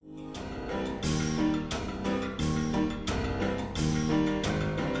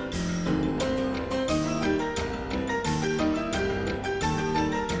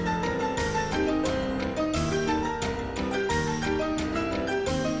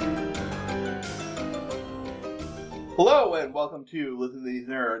Hello and welcome to Listen to These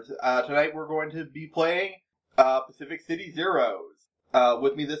Nerds. Tonight we're going to be playing Pacific City Zeros.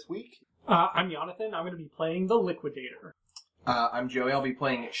 With me this week. I'm Jonathan. I'm going to be playing the Liquidator. I'm Joey. I'll be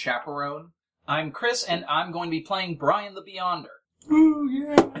playing Chaperone. I'm Chris, and I'm going to be playing Brian the Beyonder. Ooh,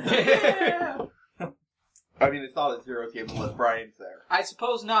 yeah! I mean, it's not a Zeros game unless Brian's there. I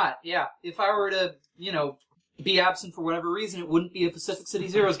suppose not, yeah. If I were to, be absent for whatever reason, it wouldn't be a Pacific City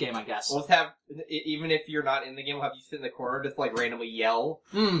Zeros game, I guess. We'll just have, even if you're not in the game, we'll have you sit in the corner, just randomly yell.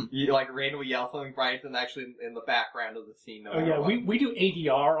 You randomly yell something, Brian's actually in the background of the scene. No yeah, we do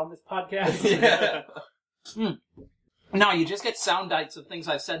ADR on this podcast. Yeah. No, you just get sound bites of things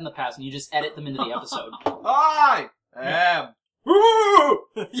I've said in the past, and you just edit them into the episode. I am. Woo!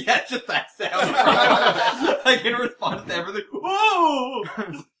 Yeah, just that sound. I can respond to everything. Woo!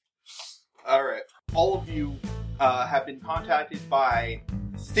 Alright. All of you have been contacted by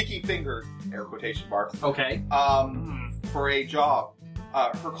Sticky Fingers, air quotation marks, Okay. for a job.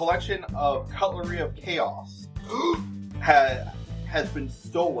 Her collection of Cutlery of Chaos has been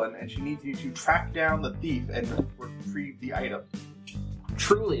stolen, and she needs you to track down the thief and retrieve the item.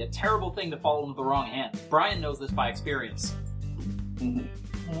 Truly, a terrible thing to fall into the wrong hand. Brian knows this by experience.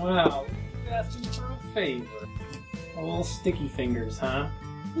 Wow, asking for a favor. A little Sticky Fingers, huh?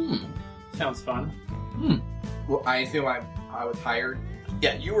 Sounds fun. Well, I assume I was hired.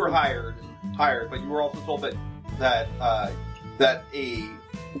 Yeah, you were hired, but you were also told that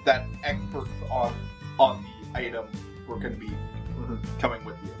experts on the item were going to be coming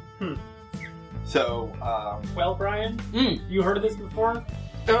with you. So, Well, Brian, you heard of this before?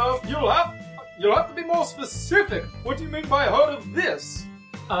 You'll have to be more specific. What do you mean by heard of this?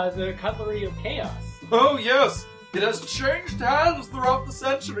 The Cutlery of Chaos. Oh yes, it has changed hands throughout the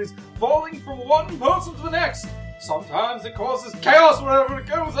centuries, falling from one person to the next. Sometimes it causes chaos wherever it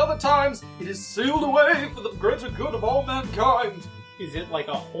goes, other times it is sealed away for the greater good of all mankind. Is it like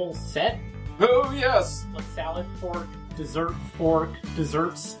a whole set? Oh yes, A salad fork,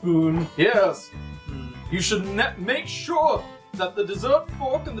 dessert spoon. yes. You should make sure that the dessert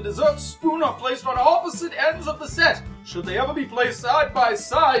fork and the dessert spoon are placed on opposite ends of the set. Should they ever be placed side by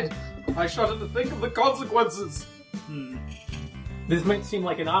side, I shudder to think of the consequences. This might seem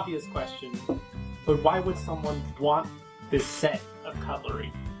like an obvious question, but why would someone want this set of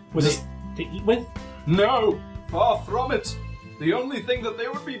cutlery? Was it to eat with? No, far from it. The only thing that they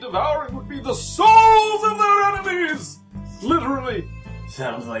would be devouring would be the souls of their enemies! Literally.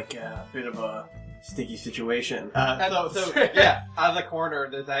 Sounds like a bit of a sticky situation. So yeah, out of the corner,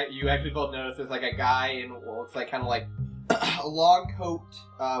 you actually both notice there's a guy in what looks like kind of like a long coat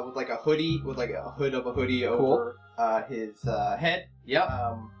with a hoodie, with a hood of a hoodie over his head. Yep.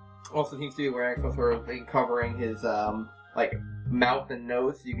 Also seems to be wearing some sort of thing covering his mouth and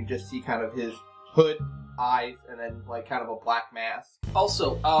nose, so you can just see kind of his hood, eyes, and then kind of a black mask.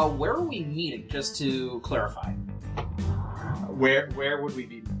 Also, where are we meeting, just to clarify? Where would we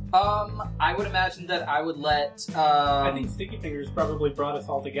be? I would imagine that I would let, I think Sticky Fingers probably brought us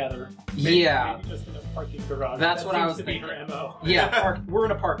all together. Maybe just in a parking garage. That's that what I seems was to be thinking. her MO. Yeah, we're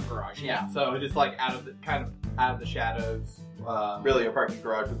in a parking garage, yeah. So just out of the shadows. really a parking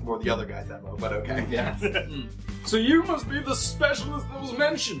garage with more the other guy's ammo, but okay. Yeah. So you must be the specialist that was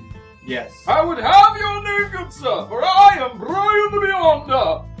mentioned. Yes. I would have your name, good sir, for I am Brian the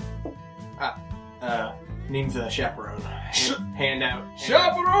Beyonder. Name's Chaperone. Hand out.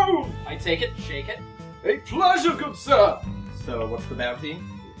 Chaperone! I take it, shake it. A pleasure, good sir. So what's the bounty?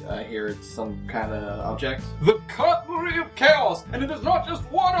 I hear it's some kind of object. The Cutlery of Chaos, and it is not just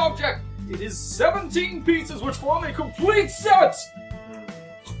one object. It is 17 pieces which form a complete set.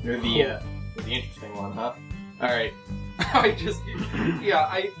 You're the interesting one, huh? Alright.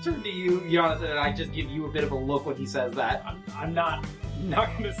 I turn to you, Jonathan, and I just give you a bit of a look when he says that. I'm not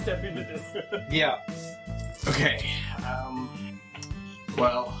going to step into this. Yeah. Okay.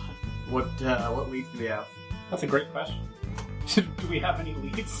 Well, what leads do we have? That's a great question. Do we have any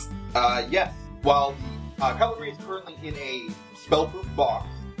leads? Yes. While the cutlery is currently in a spellproof box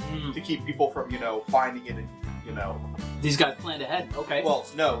to keep people from, finding it and, These guys planned ahead. Okay. Well,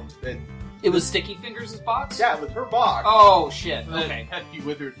 no. It was Sticky Fingers' box? Yeah, it was her box. Oh, shit. Okay. Pesky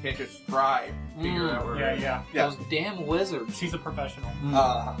wizards can't just try figure out where. Yeah. Those damn wizards. She's a professional.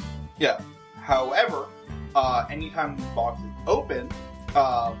 Yeah. However, anytime these boxes open,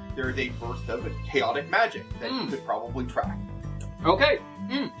 there is a burst of chaotic magic that you could probably track. Okay.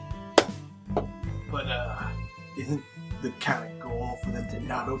 But, isn't the kind of goal for them to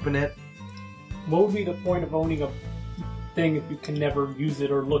not open it? What would be the point of owning a thing if you can never use it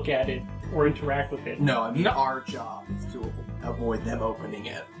or look at it or interact with it? No, I mean, our job is to avoid them opening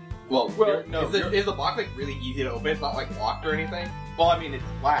it. Well, Well, no, Is the box like really easy to open? It's not like locked or anything. well, I mean, it's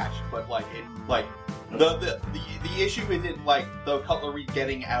latched, but like the issue isn't like the cutlery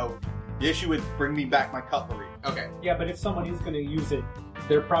getting out. The issue is bring me back my cutlery. Okay. Yeah, but if someone is going to use it,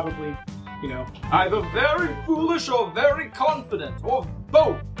 they're probably, Either very foolish or very confident, or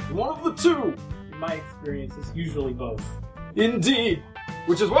both. One of the two. in my experience, it's usually both. Indeed.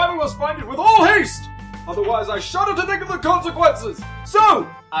 Which is why we must find it with all haste. Otherwise, I shudder to think of the consequences. So,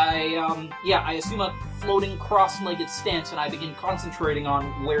 I assume a floating cross-legged stance, and I begin concentrating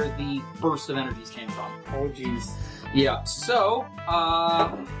on where the burst of energies came from. Oh, jeez. Yeah, so,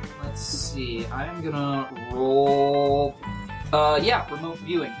 let's see. I am gonna roll, remote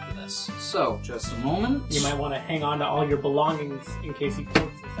viewing for this. So, just a moment. You might want to hang on to all your belongings in case he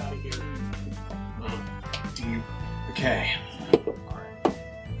pokes us out of here. Okay.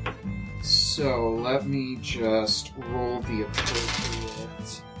 So, let me just roll the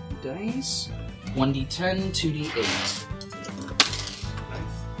appropriate dice. 1d10, 2d8.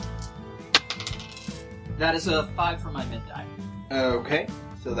 That is a 5 for my mid-die. Okay,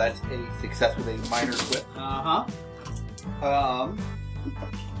 so that's a success with a minor whip. Uh-huh.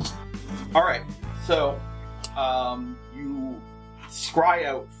 Alright, so, you scry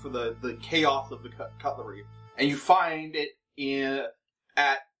out for the chaos of the cutlery, and you find it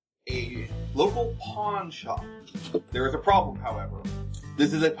at a local pawn shop. There is a problem, however.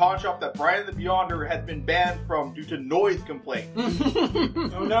 This is a pawn shop that Brian the Beyonder has been banned from due to noise complaints.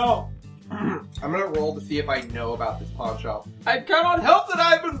 Oh, no. I'm gonna roll to see if I know about this pawn shop. I cannot help that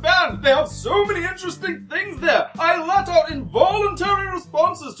I've been banned. They have so many interesting things there. I let out involuntary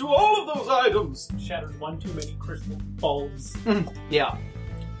responses to all of those items. Shattered one too many crystal bulbs. Yeah.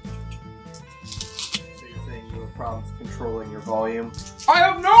 So you're saying you have problems controlling your volume? I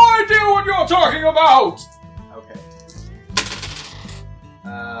have no idea what you're talking about. Okay.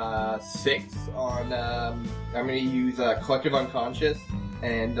 6 on, I'm gonna use Collective Unconscious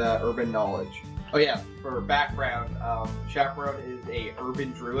and Urban Knowledge. Oh yeah, for background, Chaperone is a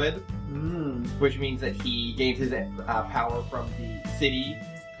urban druid, which means that he gains his power from the city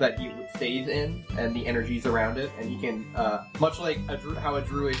that he stays in and the energies around it, and he can, much like how a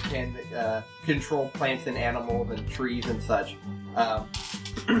druid can control plants and animals and trees and such.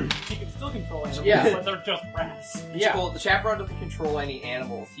 He can still control animals, Yeah. but they're just rats. Yeah, well, the Chaperone doesn't control any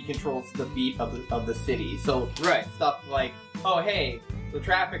animals. He controls the beat of the city. So, Right. stuff like, oh hey, the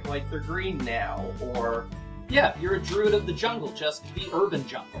traffic lights are green now, or Yeah, you're a druid of the jungle, just the urban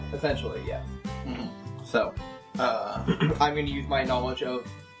jungle. essentially, yes. So, I'm going to use my knowledge of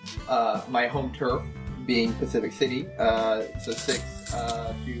my home turf, being Pacific City. So 6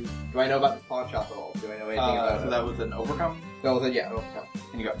 do I know about this pawn shop at all? Do I know anything about So it? that was an overcome? That was it, yeah, overcome.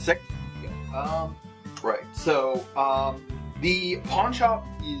 And you got 6? Right. So, the pawn shop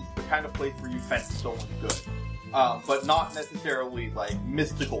is the kind of place where you fence stolen goods. But not necessarily, like,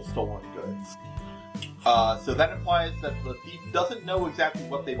 mystical stolen goods. So that implies that the thief doesn't know exactly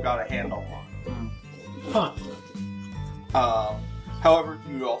what they've got a handle on. Huh. However,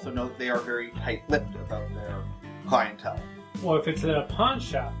 you also know that they are very tight-lipped about their clientele. Well, if it's at a pawn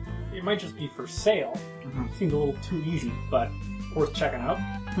shop, it might just be for sale. Seems a little too easy, but worth checking out.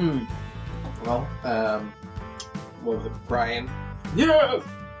 Well, what was it, Brian? Yes,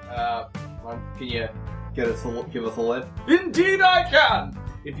 Can you give us a lift? indeed I can.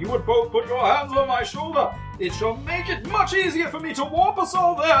 If you would both put your hands on my shoulder, it shall make it much easier for me to warp us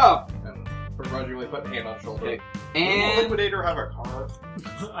all there. And begrudgingly put hand on shoulder. Okay. Does the And Liquidator have a car?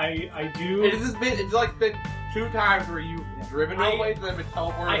 I do. It's like been 2 times where you've driven to a place and then been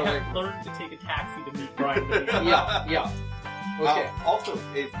teleported I away. have learned to take a taxi to meet Brian. Yeah. Okay. Also,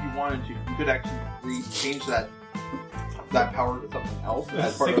 if you wanted to, you could actually change that power to something else. A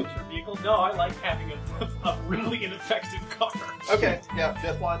As part of... signature vehicle? No, I like having a really ineffective car. Okay, yeah,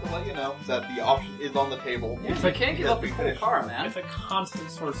 just wanted to let you know that the option is on the table. Yes, I can't give up a cool Finish. car, man. It's a constant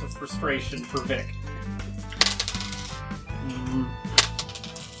source of frustration for Vic.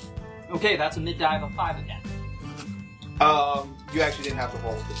 Okay, that's a mid-die of a 5 again. You actually didn't have to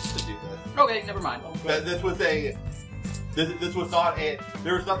roll to do this. Okay, never mind. This was not a.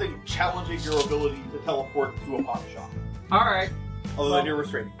 There was nothing challenging your ability to teleport to a pawn shop, Alright. other than your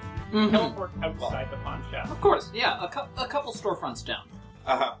restraining. Teleport outside the pawn shop. Of course, yeah, a couple storefronts down.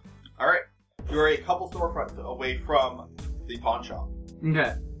 All right. You're a couple storefronts away from the pawn shop.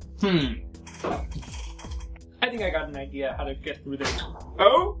 Okay. I think I got an idea how to get through this.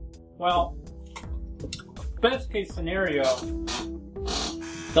 Oh? Well, best case scenario,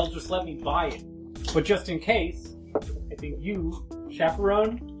 they'll just let me buy it. But just in case, I think you,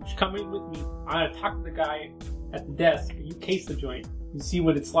 Chaperone, should come in with me. I'm gonna talk to the guy at the desk. You case the joint. You see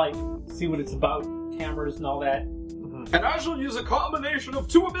what it's like, see what it's about, cameras and all that. And I shall use a combination of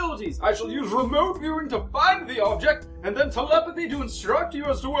 2 abilities. I shall use remote viewing to find the object, and then telepathy to instruct you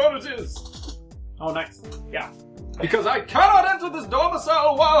as to what it is. Oh, nice. Yeah. Because I cannot enter this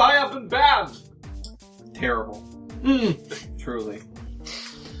domicile while I have been banned. Terrible. Truly.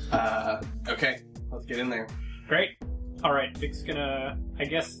 Okay. Let's get in there. Great. Alright, Vic's gonna, I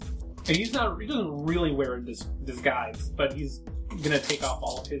guess, he doesn't really wear a disguise, but he's gonna take off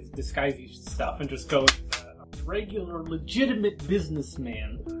all of his disguisey stuff and just go as a regular, legitimate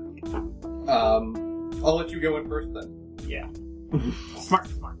businessman. I'll let you go in first then. Yeah. Smart.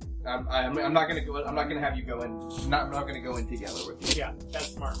 I'm not gonna go. I'm not gonna have you go in. I'm not gonna go in together with you. Yeah,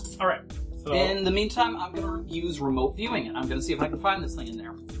 that's smart. Alright, so... In the meantime, I'm gonna use remote viewing, and I'm gonna see if I can find this thing in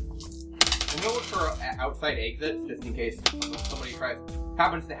there. I'm gonna look for outside exits just in case somebody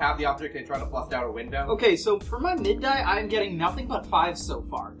happens to have the object and try to bust out a window. Okay, so for my mid die, I'm getting nothing but 5 so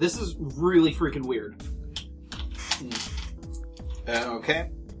far. This is really freaking weird. Okay.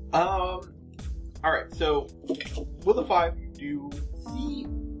 Alright, so with a 5, you do see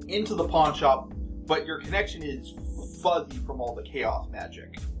into the pawn shop, but your connection is fuzzy from all the chaos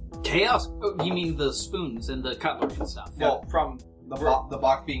magic. Chaos? Oh, you mean the spoons and the cutlery and stuff? Well, from The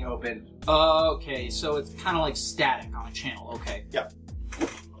box being opened. Okay, so it's kind of like static on a channel. Okay. Yep.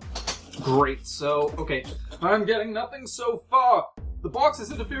 Great. So, okay. I'm getting nothing so far. The box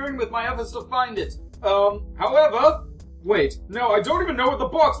is interfering with my efforts to find it. However... Wait, no, I don't even know what the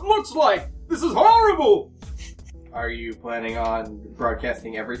box looks like! This is horrible! Are you planning on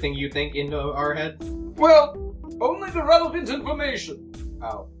broadcasting everything you think into our heads? Well, only the relevant information.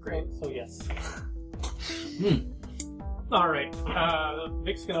 Oh, great. So yes. Alright,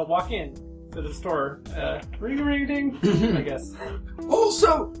 Vic's gonna walk in to the store. Ring-a-ring-a-ding, I guess.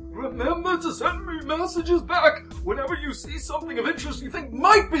 Also, remember to send me messages back whenever you see something of interest you think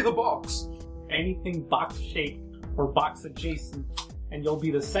might be the box. Anything box-shaped or box-adjacent, and you'll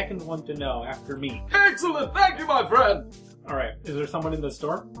be the second one to know after me. Excellent, thank you, my friend. Alright, is there someone in the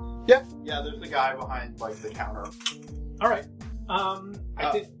store? Yeah, there's a guy behind, like, the counter. Alright,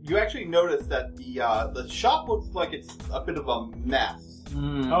 You actually notice that the shop looks like it's a bit of a mess.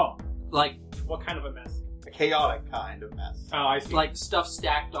 Oh, Like, what kind of a mess? A chaotic kind of mess. Oh, I see. like stuff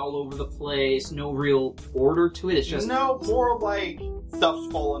stacked all over the place, no real order to it. It's just No, more like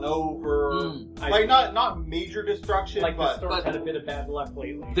stuff's fallen over. I Like, see. not major destruction, Like the but... store's had a bit of bad luck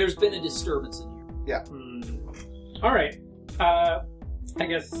lately. there's been a disturbance in here. Alright, I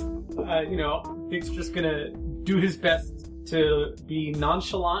guess, Vic's just gonna do his best to be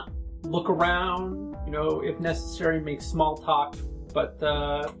nonchalant, look around, if necessary, make small talk, but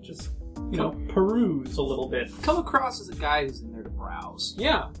just, peruse a little bit. Come across as a guy who's in there to browse.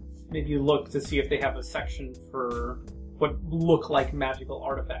 Yeah, maybe look to see if they have a section for what look like magical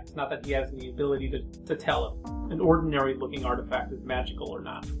artifacts. Not that he has any ability to tell if an ordinary looking artifact is magical or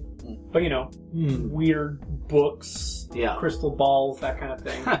not. But, weird books, Yeah. crystal balls, that kind of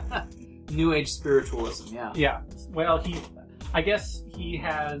thing. New Age spiritualism, yeah. Yeah. Well, I guess he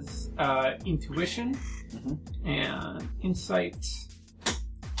has intuition and insight.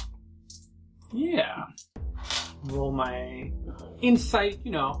 Yeah. Roll my insight,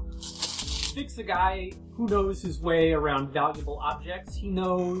 Vic's a guy who knows his way around valuable objects. He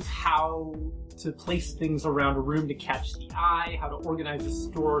knows how to place things around a room to catch the eye, how to organize a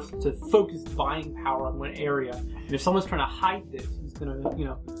store to focus buying power on one area. And if someone's trying to hide this, he's gonna,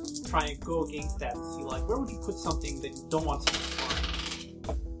 try and go against that to see, like, where would you put something that you don't want someone to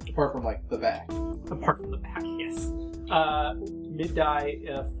find? Apart from, like, the back. Apart from the back, yes. Mid-die,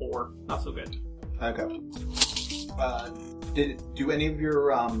 4. Not so good. Okay. Do any of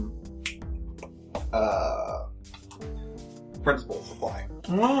your principles apply?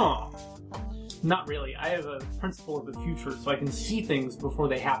 Oh, not really. I have a principle of the future, so I can see things before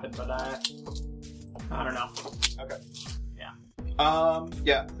they happen, but I don't know. Okay. Yeah.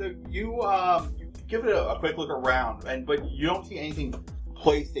 Yeah. So you give it a quick look around, but you don't see anything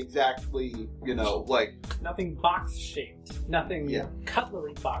placed exactly. Like Nothing box-shaped. Nothing Yeah.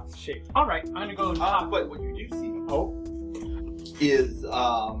 cutlery box-shaped. Alright, I'm gonna go and talk. but what you do see is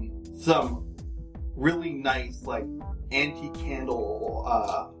some really nice, like, antique candle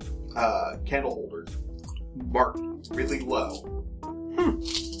candle holders marked really low.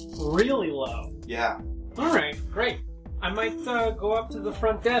 Really low. Yeah. Alright, great. I might go up to the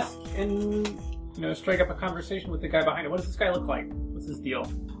front desk and, strike up a conversation with the guy behind it. What does this guy look like? What's his deal?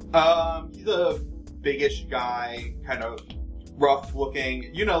 He's a biggish guy, kind of rough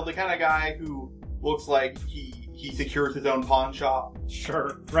looking. The kind of guy who looks like he secures his own pawn shop.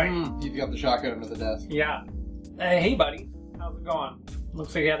 Sure, right. You've got the shotgun under the desk. Yeah. Hey, buddy. how's it going?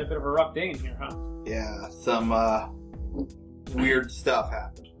 Looks like you had a bit of a rough day in here, huh? Yeah, some weird stuff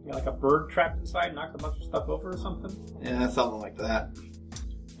happened. You got like a bird trapped inside, knocked a bunch of stuff over or something? Yeah, something like that.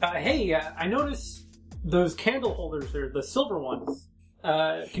 Hey, I noticed those candle holders are the silver ones.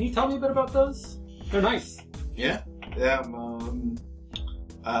 Can you tell me a bit about those? They're nice. Yeah. The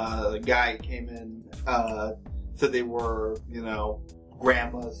guy came in, said they were,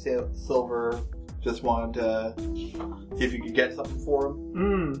 grandma's silver. Just wanted to see if you could get something for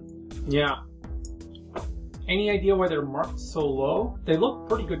him. Yeah. Any idea why they're marked so low? They look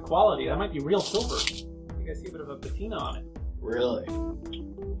pretty good quality. That might be real silver. I think I see a bit of a patina on it. Really?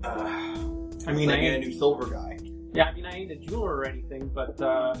 I mean, I need a ain't new silver guy. Yeah, I mean, I ain't a jeweler or anything, but,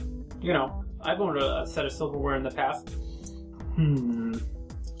 I've owned a set of silverware in the past.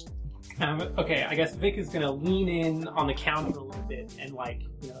 Okay, I guess Vic is gonna lean in on the counter a little bit and,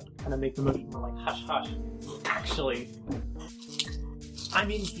 kind of make the motion more like, hush, hush. Actually, I'm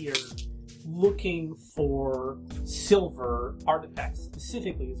in here looking for silver artifacts.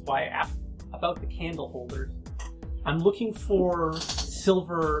 Specifically is why I asked about the candle holders. I'm looking for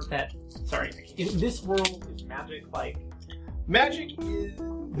silver that... Sorry, in this world, is magic like... Magic is...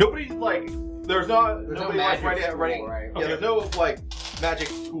 Nobody's like... There's no magic right? right? Yeah, there's no, magic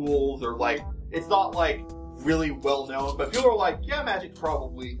tools or, It's not, really well known, but people are like, yeah, magic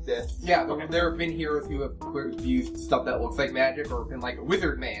probably exists. Yeah, there have been heroes who have used stuff that looks like magic or been like a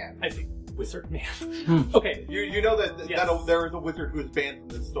wizard man. I see. Wizard man. Okay. You know that, Yes. there is a wizard who is banned from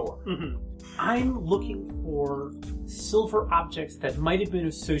this store. Mm-hmm. I'm looking for silver objects that might have been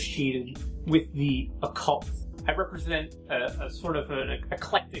associated with the occult. I represent a sort of an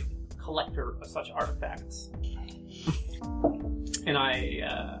eclectic collector of such artifacts. And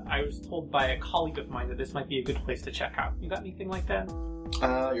I was told by a colleague of mine that this might be a good place to check out. You got anything like that?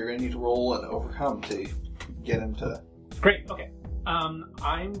 You're gonna need to roll and overcome to get him to... Great, okay.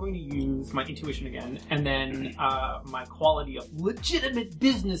 I'm going to use my intuition again, and then my quality of legitimate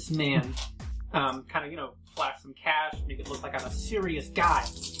businessman. Flash some cash, make it look like I'm a serious guy.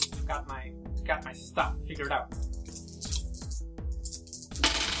 Got my stuff figured out.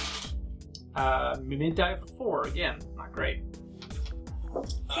 Mid die of 4 again, not great.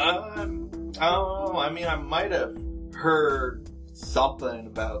 I might have heard something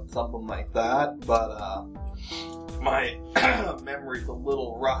about something like that, but my memory's a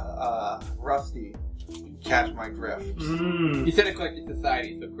little rusty. Catch my drift. You said eclectic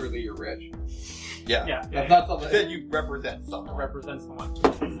society, so clearly you're rich. Yeah. That's not something. Then you represent someone. Represent someone.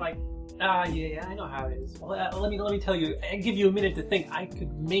 It's like, yeah, I know how it is. Well, let me tell you. I give you a minute to think. I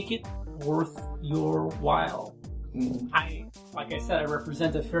could make it worth your while. Like I said, I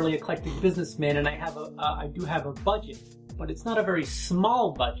represent a fairly eclectic businessman, and I do have a budget, but it's not a very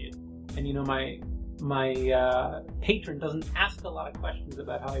small budget. And my patron doesn't ask a lot of questions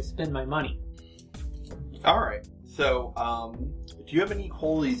about how I spend my money. All right. So, do you have any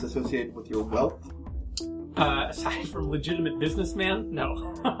holies associated with your wealth? Aside from legitimate businessman,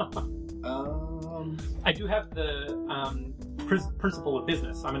 no. I do have the principle of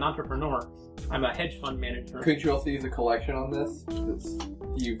business. I'm an entrepreneur. I'm a hedge fund manager. Could you also use a collection on this?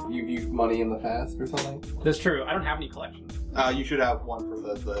 You've used money in the past or something? That's true. I don't have any collections. You should have one for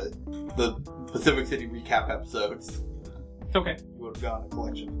the Pacific City recap episodes. Okay. You would have gotten a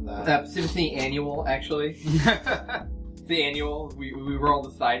collection from that. Pacific City Annual, actually. The annual. We roll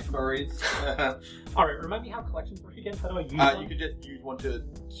the side stories. All right. Remind me how collections work again. How do I use one? You could just use one to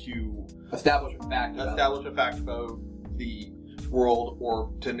establish a fact. Establish a fact about the world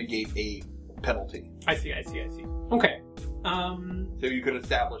or to negate a penalty. I see. Okay. So you could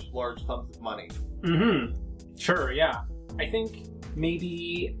establish large sums of money. Sure, yeah. I think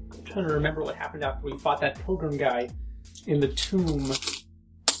maybe... I'm trying to remember what happened after we fought that pilgrim guy in the tomb.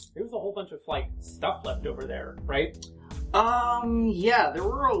 There was a whole bunch of, stuff left over there, right? Yeah, there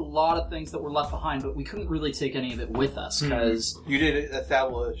were a lot of things that were left behind, but we couldn't really take any of it with us, because... You did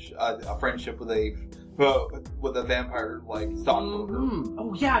establish a friendship with a vampire, stockbroker.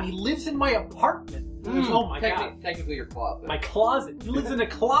 Oh, yeah, and he lives in my apartment. Oh, my God. Technically your closet. My closet. He lives in a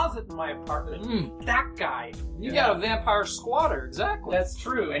closet in my apartment. That guy. You got a vampire squatter, exactly. That's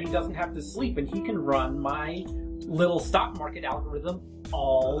true, and he doesn't have to sleep, and he can run my little stock market algorithm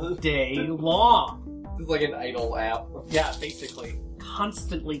all day long. This is like an idle app. Yeah, basically.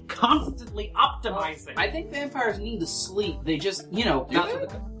 Constantly optimizing. I think vampires need to sleep. They just,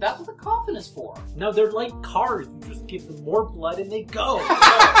 that's what the coffin is for. No, they're like cars. You just give them more blood and they go.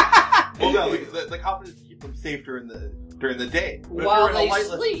 Well, no, the coffin is to keep them safe during the day. But while if you're in they a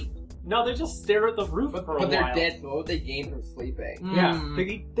lightless... sleep. No, they just stare at the roof for a while. But they're dead, so what they gain from sleeping? Yeah,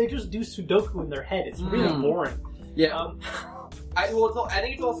 they just do Sudoku in their head. It's really boring. Yeah. I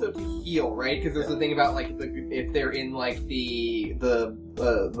think it's also to heal, right? Because there's the thing about like if they're in like the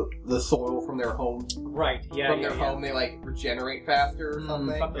soil from their home, Right, yeah, from yeah, their yeah. home, they like regenerate faster or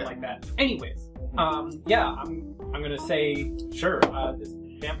something. Something like that. Anyways, yeah, I'm gonna say, sure, this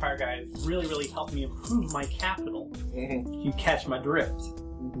vampire guy has really, really helped me improve my capital. Mhm. You catch my drift.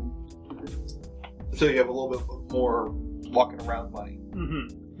 So you have a little bit more walking around money.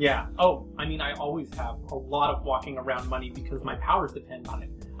 Mm-hmm. Yeah. Oh, I mean, I always have a lot of walking around money because my powers depend on it.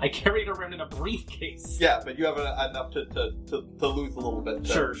 I carry it around in a briefcase. Yeah, but you have enough to lose a little bit.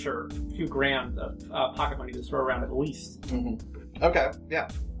 Sure. A few grand of pocket money to throw around at least. Mm-hmm. Okay, yeah.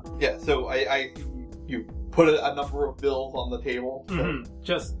 Yeah, so you put a number of bills on the table. So. Mm-hmm.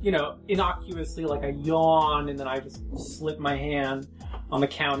 Just, innocuously, like I yawn, and then I just slip my hand on the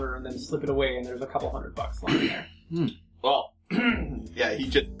counter and then slip it away, and there's a couple $100 lying there. Well, yeah, he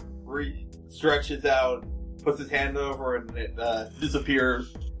just stretches out, puts his hand over, and it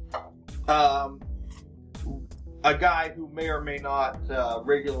disappears. A guy who may or may not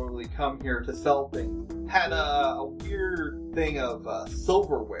regularly come here to sell things had a weird thing of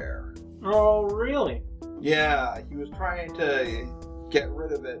silverware. Oh, really? Yeah, he was trying to get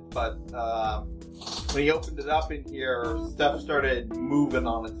rid of it, but when he opened it up in here, stuff started moving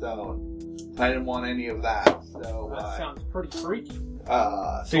on its own. I didn't want any of that, so... That sounds pretty freaky.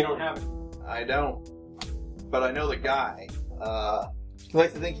 So you don't have it? I don't. But I know the guy. He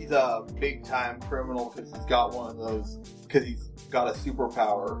likes to think he's a big-time criminal because he's got one of those... Because he's got a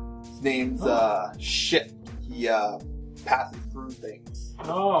superpower. His name's Shift. He passes through things.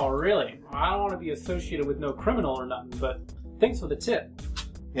 Oh, really? I don't want to be associated with no criminal or nothing, but thanks for the tip.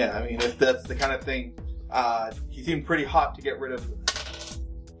 Yeah, I mean, if that's the kind of thing... he seemed pretty hot to get rid of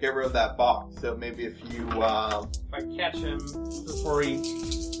that box, so maybe if you... If I catch him before he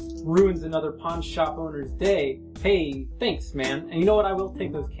ruins another pawn shop owner's day, hey, thanks, man. And you know what? I will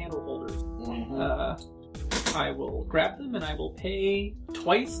take those candle holders. Mm-hmm. I will grab them and I will pay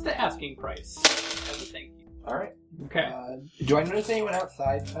twice the asking price as a thank you. Alright. Okay. Do I notice anyone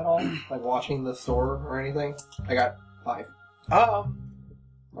outside at all? Like watching the store or anything? I got 5.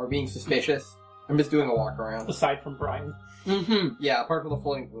 Or being suspicious. I'm just doing a walk around. Aside from Brian. Mm-hmm. Yeah, apart from the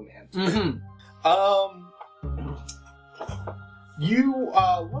floating blue man. Mm-hmm. You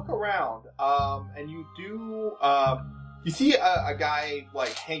look around, and you do you see a guy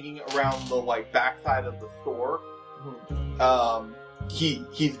like hanging around the like backside of the store.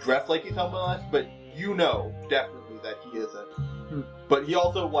 He's dressed like he's homeless, but you know definitely that he isn't. But he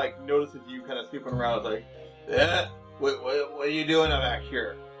also like notices you kind of snooping around, like, what are you doing back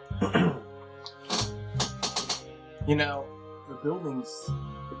here? You know, the buildings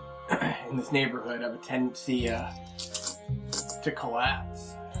in this neighborhood have a tendency to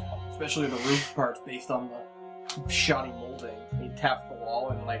collapse, especially the roof parts based on the shoddy molding. He taps the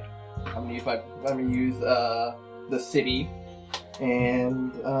wall and like, I'm gonna use the city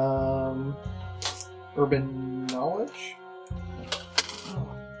and urban knowledge.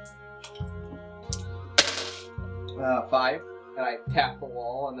 5. And I tap the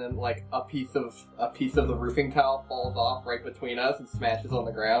wall, and then like a piece of the roofing tile falls off right between us and smashes on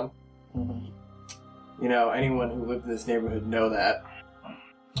the ground. You know, anyone who lived in this neighborhood know that.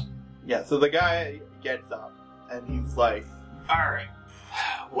 Yeah, so the guy gets up and he's like, "Alright,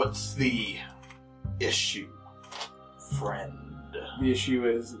 what's the issue, friend?" The issue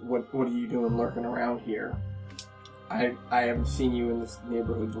is, what are you doing lurking around here? I haven't seen you in this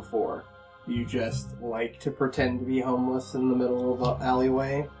neighborhood before. You just like to pretend to be homeless in the middle of an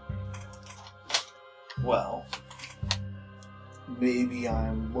alleyway? Well, maybe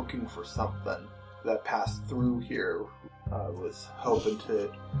I'm looking for something that passed through here. I was hoping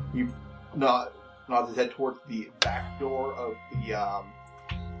to not to head towards the back door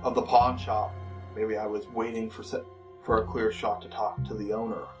of the pawn shop. Maybe I was waiting for a clear shot to talk to the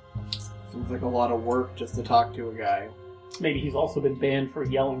owner. Seems like a lot of work just to talk to a guy. Maybe he's also been banned for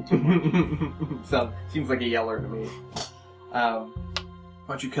yelling too much. Seems like a yeller to me. Why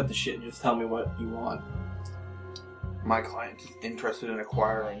don't you cut the shit and just tell me what you want? My client is interested in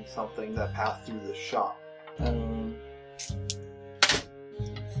acquiring something that passed through this shop. Insight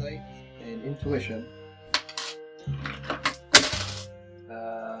and intuition.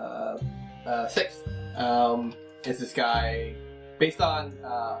 6. Is this guy based on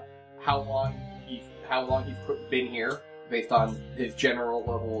how long he's been here? Based on his general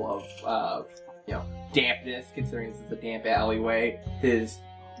level of dampness, considering this is a damp alleyway,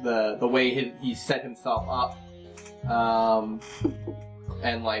 the way he set himself up,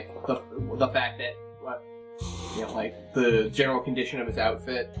 and like the fact that like the general condition of his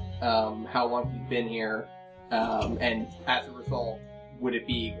outfit, how long he's been here, And as a result, would it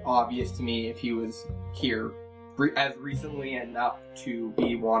be obvious to me if he was here as recently enough to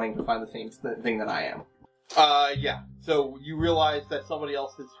be wanting to find the same thing that I am? Yeah. So you realize that somebody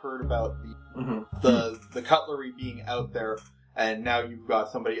else has heard about the cutlery being out there, and now you've got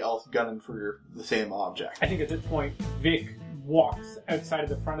somebody else gunning for the same object. I think at this point, Vic walks outside of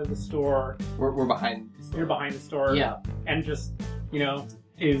the front of the store. We're behind. You're behind the store. Yeah. And just,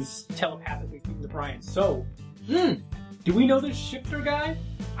 is telepathically speaking to Brian. So, do we know this Shifter guy?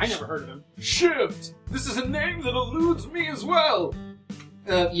 I never heard of him. Shift! This is a name that eludes me as well!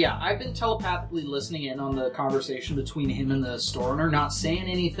 Yeah, I've been telepathically listening in on the conversation between him and the store owner, not saying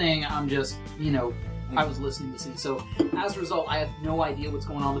anything. I'm just, I was listening to see. So, as a result, I have no idea what's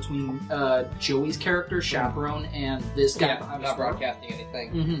going on between Joey's character, Chaperone, and this guy Yeah, behind I'm the not store. broadcasting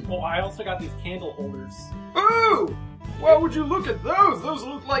anything. Mm-hmm. Oh, I also got these candle holders. Ooh! Why would you look at those? Those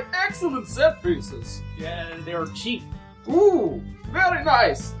look like excellent set pieces. Yeah, they were cheap. Ooh! Very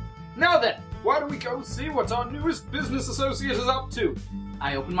nice! Now then, why don't we go see what our newest business associate is up to?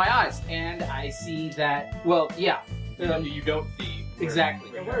 I open my eyes, and I see that, well, yeah. You don't see.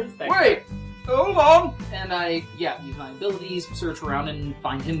 Exactly. Yeah, where is that Wait! Hold on! And I, use my abilities, search around, and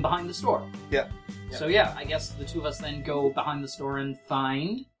find him behind the store. Yeah. So I guess the two of us then go behind the store and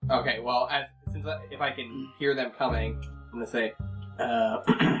find... Okay, well, if I can hear them coming, I'm gonna say,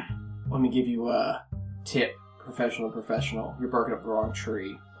 let me give you a tip, professional. You're barking up the wrong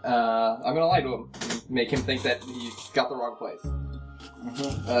tree. I'm gonna lie to him, make him think that he's got the wrong place.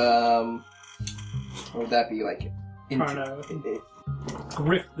 What would that be like?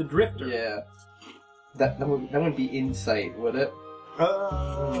 Griff the Drifter. Yeah. That wouldn't be insight, would it?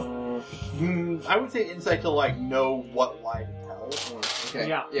 I would say insight to know what lie to tell. Okay.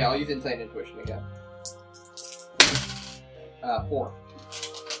 Yeah. Yeah, I'll use insight and intuition again. 4.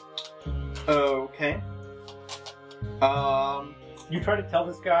 Okay. You try to tell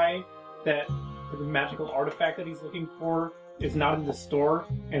this guy that the magical artifact that he's looking for is not in the store,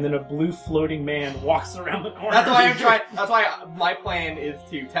 and then a blue floating man walks around the corner. That's why I'm trying. That's why my plan is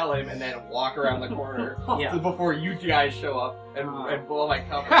to tell him and then walk around the corner before you guys show up and blow my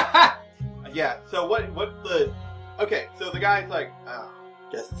cover. Yeah. So what the? Okay. So the guy's like,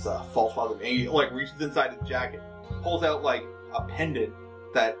 guess it's a false positive. And he reaches inside his jacket, pulls out a pendant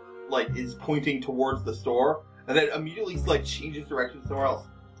that is pointing towards the store, and then immediately changes direction somewhere else.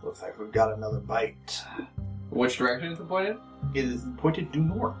 Looks like we've got another bite. Which direction is it pointed? It is pointed due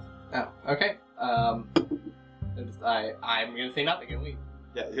north. Oh, okay. I'm gonna say nothing and leave.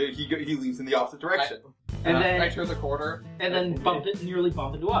 Yeah, he leaves in the opposite direction. And then I turn the corner and then nearly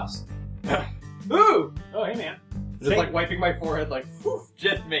bump into us. Ooh! Oh, hey man. just wiping my forehead, whew,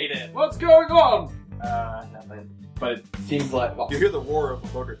 just made it. What's going on? Nothing. But it seems like You hear the roar of a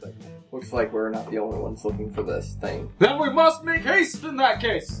motorcycle. looks like we're not the only ones looking for this thing. Then we must make haste in that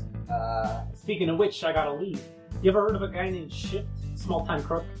case! Speaking of which, I got a lead. You ever heard of a guy named Shift? Small-time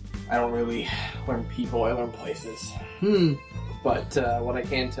crook? I don't really learn people, I learn places. But what I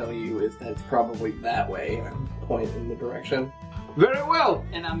can tell you is that it's probably that way. I'm pointing in the direction. Very well!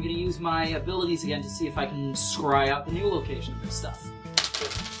 And I'm going to use my abilities again to see if I can scry out the new location of this stuff.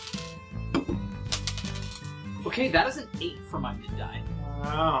 Okay, that is an 8 for my mid-die.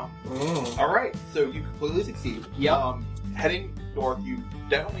 Wow. Alright, so you completely succeed. Yep. Heading north, you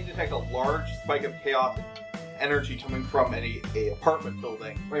definitely detect a large spike of chaos energy coming from a apartment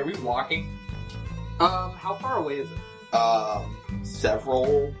building. Wait, are we walking? How far away is it?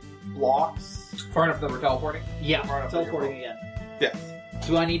 Several blocks. Far enough that we're teleporting? Yeah, Far enough teleporting again. Yes.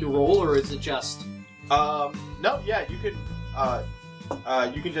 Do I need to roll, or is it just... No, yeah, you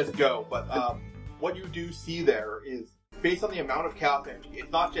can just go, but what you do see there is, based on the amount of chaos energy,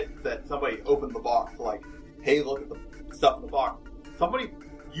 it's not just that somebody opened the box, hey, look at the stuff in the box. Somebody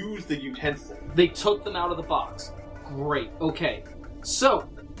used the utensil. They took them out of the box. Great, okay. So,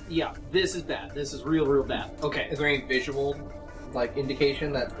 yeah, this is bad. This is real, real bad. Okay. Is there any visual,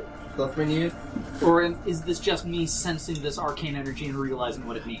 indication that stuff's been used? Or is this just me sensing this arcane energy and realizing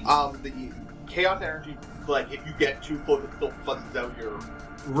what it means? The chaos energy, if you get too close, it still fuzzes out your...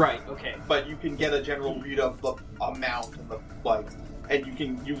 Right, okay. But you can get a general read of the amount and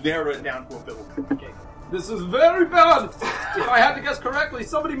and you narrow it down to ability. Okay. This is very bad! If I had to guess correctly,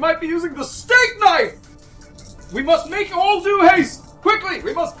 somebody might be using the steak knife! We must make all due haste! Quickly!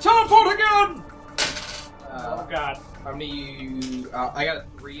 We must teleport again! Oh god. I'm gonna use... I got a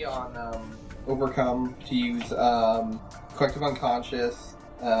 3 on Overcome to use Collective Unconscious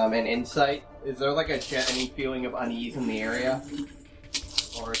and Insight. Is there any feeling of unease in the area?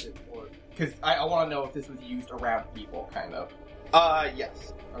 Or is it... Because I want to know if this was used around people, kind of.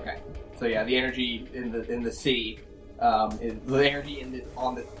 Yes. Okay. So yeah, the energy in the sea, is the energy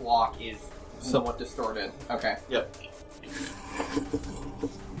on this block is somewhat distorted. Okay. Yep.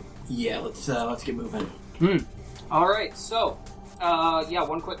 Yeah, let's get moving. All right, so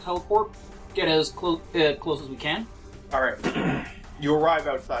one quick teleport. Get as close as we can. All right. You arrive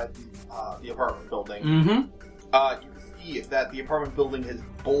outside the apartment building. Mm-hmm. You can see that the apartment building has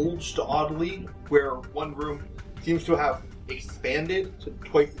bulged oddly, where one room seems to have expanded to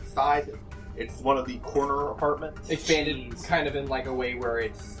twice its size. It's one of the corner apartments. Expanded Jeez. kind of in like a way where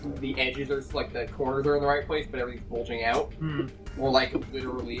it's the edges are like the corners are in the right place, but everything's bulging out. Or like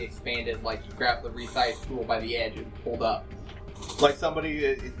literally expanded, like you grab the resized tool by the edge and pulled up. Like somebody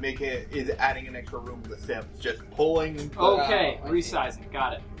is adding an extra room to the Sims, just pulling. Okay, I see. resizing.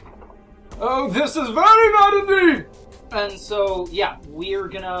 Got it. Oh, this is very bad indeed! And so, we're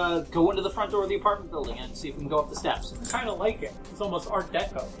gonna go into the front door of the apartment building and see if we can go up the steps. I kind of like it. It's almost Art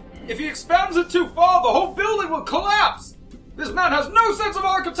Deco. If he expands it too far, the whole building will collapse! This man has no sense of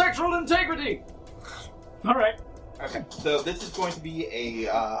architectural integrity! All right. Okay, so this is going to be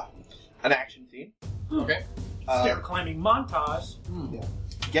an action scene. Okay. Stair climbing montage.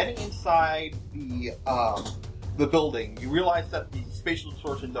 Getting inside the building, you realize that the spatial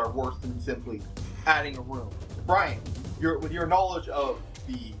distortions are worse than simply adding a room. Brian, with your knowledge of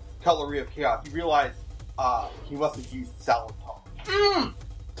the cutlery of chaos, you realize he must have used salad tongs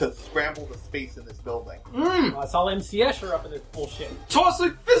to scramble the space in this building. Well, I saw MC Escher up in this bullshit.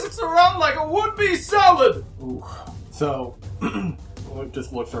 Tossing physics around like a would-be salad! Ooh. So,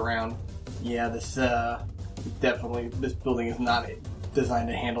 just looks around. Yeah, this building is not designed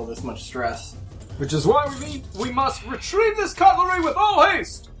to handle this much stress. Which is why we must retrieve this cutlery with all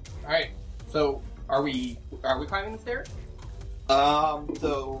haste! Alright. So are we climbing the stairs?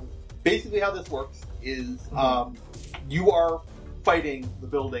 So basically how this works is you are fighting the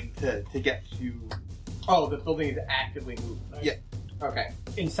building to get to. Oh, the building is actively moving. Yeah. Okay.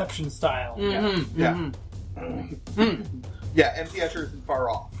 Inception style. Mm-hmm. Yeah. Yeah, MC Escher isn't far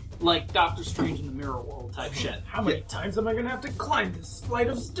off. Like Doctor Strange in the Mirror World type shit. How many times am I going to have to climb this flight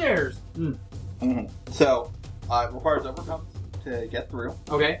of stairs? So it requires overcome to get through.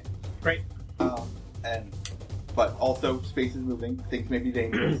 Okay. Great. But also space is moving, things may be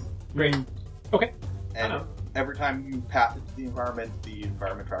dangerous. Great. Okay. And every time you pass into the environment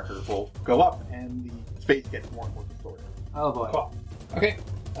tracker will go up and the space gets more and more distorted. Oh boy. Cool. Okay.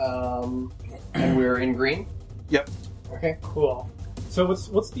 And we're in green? Yep. Okay. Cool. So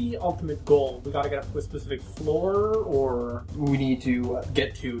what's the ultimate goal? We got to get up to a specific floor, or We need to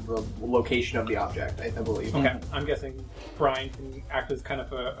get to the location of the object, I believe. okay? I'm guessing Brian can act as kind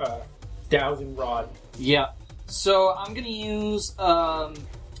of a dowsing rod. Yeah. So I'm gonna use I'm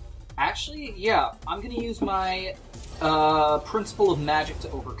gonna use my principle of magic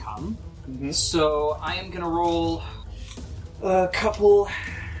to overcome. So I am gonna roll a couple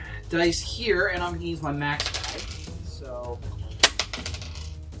dice here, and I'm gonna use my max die. So,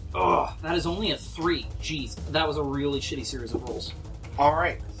 that is only a 3. Jeez, that was a really shitty series of rolls. All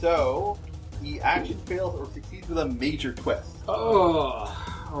right, so the action fails or succeeds with a major twist. Oh,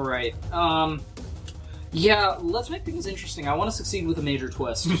 all right. Yeah, let's make things interesting. I want to succeed with a major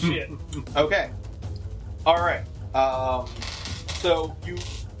twist. Shit. Okay. All right. So you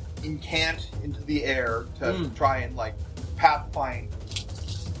incant into the air to try and pathfind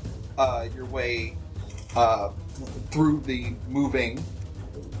your way through the moving.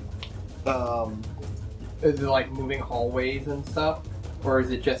 Is it like moving hallways and stuff? Or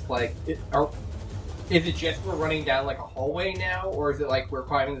is it just like... Is it just we're running down like a hallway now? Or is it like we're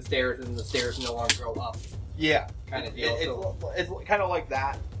climbing the stairs and the stairs no longer go up? Yeah, Kind of deal. it's kind of like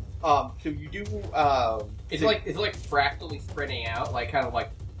that. So you do. Is it like fractally spreading out? Like kind of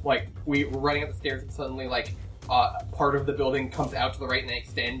like we're running up the stairs and suddenly part of the building comes out to the right and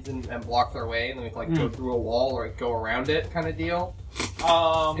extends and blocks our way, and then we have to go through a wall or go around it, kind of deal.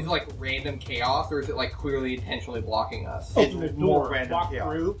 Is it like random chaos, or is it like clearly intentionally blocking us? It's Open the more door, random walk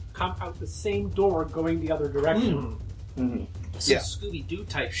chaos. through, come out the same door going the other direction. Some Yeah. Scooby-Doo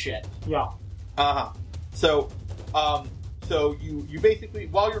type shit. Yeah. So, so you basically,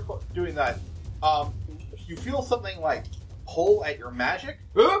 while you're doing that, you feel something pull at your magic,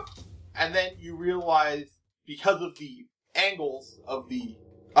 and then you realize because of the angles of the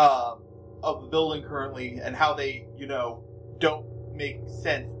building currently and how they don't make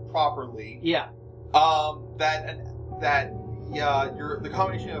sense properly. Yeah. The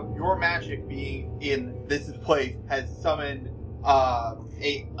combination of your magic being in this place has summoned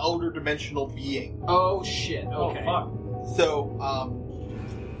a outer dimensional being. Oh shit. Okay. Oh, fuck. So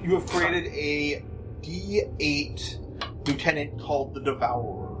you have created a D8 lieutenant called the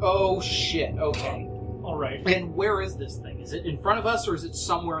Devourer. Oh shit, okay. Alright. And where is this thing? Is it in front of us or is it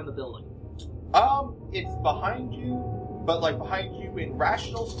somewhere in the building? It's behind you, but like behind you in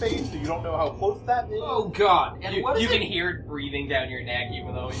rational space, so you don't know how close that is. Oh god. And what is You it? can hear it breathing down your neck,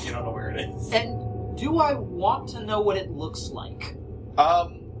 even though you don't know where it is. And do I want to know what it looks like?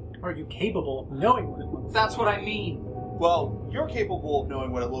 Are you capable of knowing what it looks like? That's what I mean. Well, you're capable of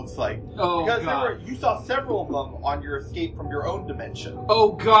knowing what it looks like. Oh Because god. you saw several of them on your escape from your own dimension.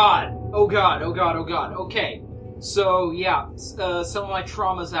 Oh god. Oh god. Oh god. Oh god. Okay. So yeah, some of my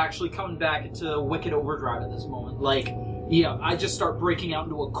trauma's actually coming back into wicked overdrive at this moment. Like, yeah, I just start breaking out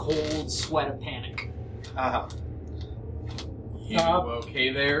into a cold sweat of panic. Uh-huh. You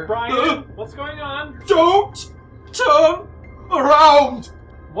okay there? Brian, what's going on? Don't turn around!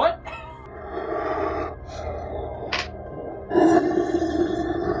 What?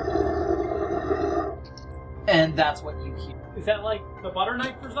 And that's what you hear. Is that like the butter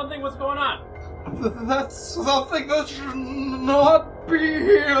knife or something? What's going on? That's something that should not be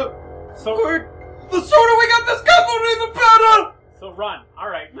here. So, Quick! The sooner we get this company, the better! so run.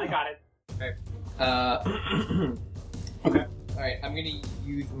 Alright, I got it. Okay. Alright, I'm gonna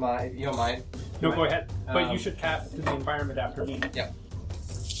use my, if you don't mind. No, go ahead. But Um, you should cast the environment after me.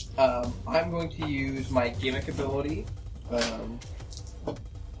 I'm going to use my gimmick ability.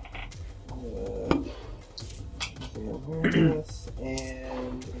 Awareness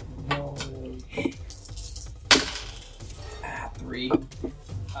and knowledge. 3. No.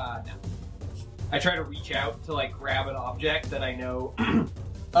 I try to reach out to like grab an object that I know.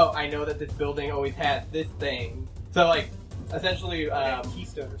 Oh, I know that this building always has this thing. So like, essentially,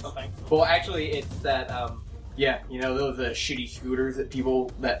 Keystone or something. well, actually, it's that, yeah, you know, those shitty scooters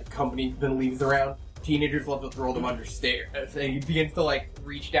that company then leaves around? Teenagers love to throw them under stairs. So he begins to, like,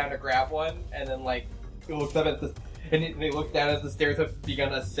 reach down to grab one, and then, like, he looks up at the, and he looks down as the stairs have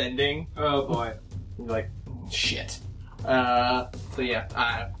begun ascending. Oh boy. And you're like, shit. So yeah,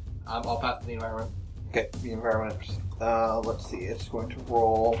 I'll pass the environment. Okay, the environment. Let's see. It's going to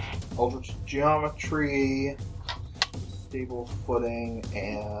roll Eldritch Geometry, Stable Footing,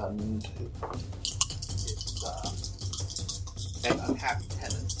 and Unhappy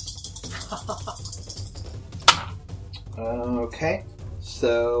Tenants. Okay,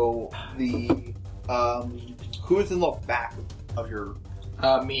 so the who is in the back of your?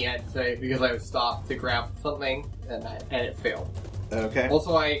 Me, I'd say, because I was stopped to grab something, and it failed. Okay.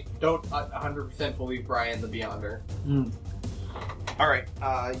 Also, I don't 100% believe Brian the Beyonder. All right.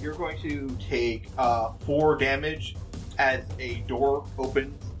 You're going to take 4 damage as a door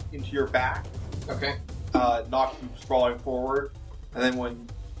opens into your back, Okay. knocks you sprawling forward, and then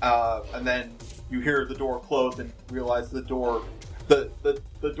and then you hear the door close and realize the door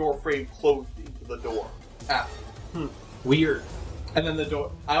frame closed into the door. Weird. And then the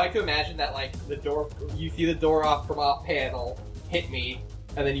door. I like to imagine that, like, the door. You see the door off from off panel hit me,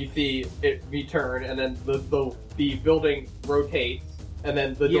 and then you see it return, and then the building rotates, and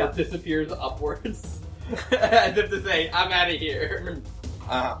then the door disappears upwards, as if to say, "I'm out of here."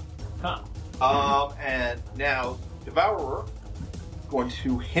 And now Devourer is going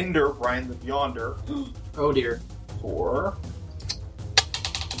to hinder Brian the Beyonder Oh dear. for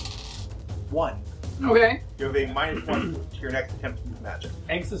 1. Okay. You have a -1 to your next attempt to use magic.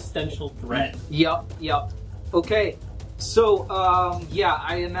 Existential dread. Yep. Okay. So, yeah,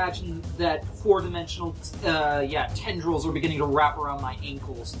 I imagine that 4-dimensional, tendrils are beginning to wrap around my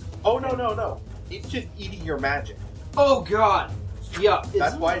ankles. Oh no! It's just eating your magic. Oh god. Yeah.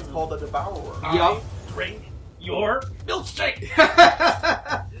 That's why it's called a Devourer. Yup. Drink your milkshake.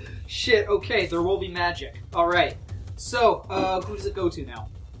 Shit, okay, there will be magic. Alright. So, who does it go to now?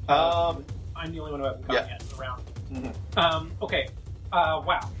 I'm the only one who hasn't gone Yeah. yet in the round. Mhm. Okay.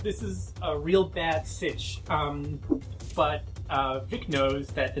 Wow. This is a real bad sitch. But Vic knows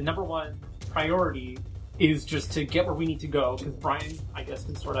that the number one priority is just to get where we need to go, because Brian, I guess,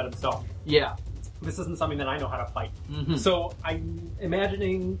 can sort out himself. Yeah. This isn't something that I know how to fight. Mm-hmm. So I'm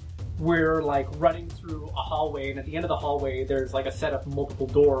imagining we're like running through a hallway, and at the end of the hallway there's like a set of multiple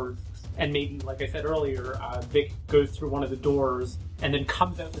doors, and maybe, like I said earlier, Vic goes through one of the doors and then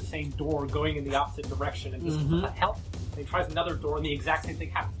comes out the same door going in the opposite direction, and he's like, what the hell? And he tries another door and the exact same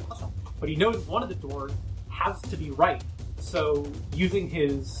thing happens. But he knows one of the doors has to be right. So using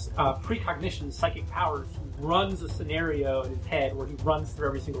his precognition psychic powers, he runs a scenario in his head where he runs through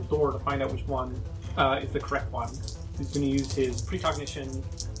every single door to find out which one is the correct one. He's going to use his precognition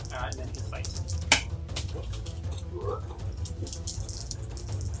and then his sight.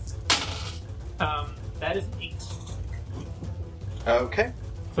 That is 8. Okay.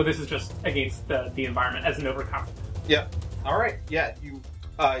 So this is just against the environment as an overcome. All right. Yeah, you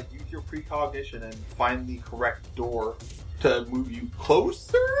use your precognition and find the correct door to move you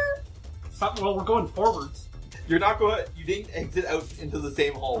closer. Well, we're going forwards. You're not going. You didn't exit out into the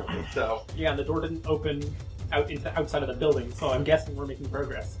same hallway, so Yeah, and the door didn't open out into outside of the building, so I'm guessing we're making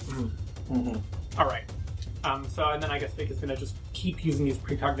progress. All right. And then I guess Vic is going to just keep using his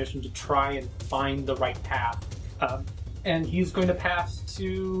precognition to try and find the right path. And he's going to pass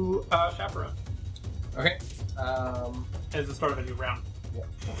to Chaperone Okay. as the start of a new round.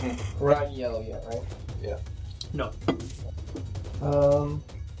 We're not yellow yet, right? No.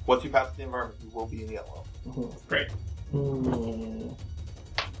 once you pass the environment, you will be in yellow. Great.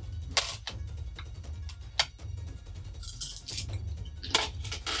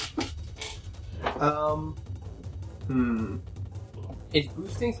 Is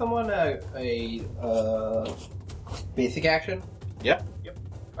boosting someone a basic action? Yep.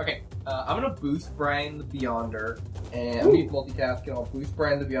 Okay, I'm gonna boost Brian the Beyonder, and I'm gonna use multitask, and I'll boost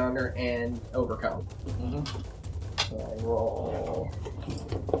Brian the Beyonder and overcome. So I roll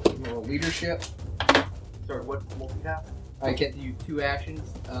leadership. Sorry, what's multitask? I get to use 2 actions.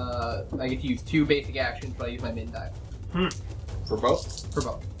 I get to use 2 basic actions, but I use my mid die For both? for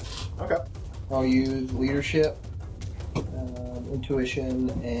both. Okay. I'll use leadership, intuition,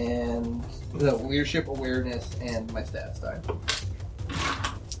 and leadership, awareness, and my stats die.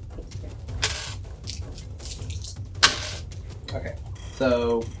 Okay,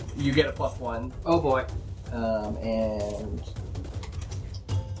 so you get a +1, Oh boy.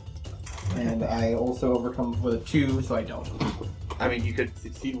 and I also overcome with a 2, so I don't. I mean, you could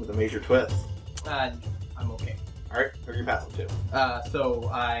succeed with a major twist. I'm okay. Alright, or you pass it too. So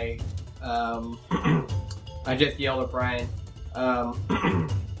I just yelled at Brian.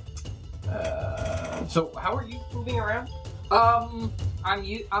 So how are you moving around?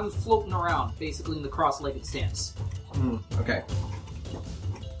 I'm floating around, basically in the cross-legged stance. Okay.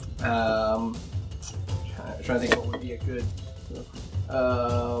 Trying to think what would be a good.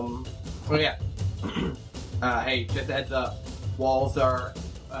 Oh yeah. Hey, just a heads up. Walls are.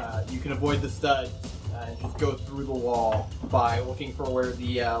 You can avoid the studs and just go through the wall by looking for where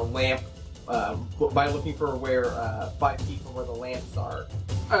the lamp. By looking for where 5 feet from where the lamps are.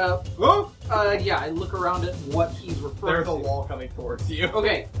 Yeah, I look around at what he's referring There's to. a wall coming towards you.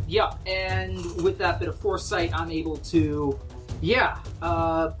 Okay, yeah, and with that bit of foresight, I'm able to,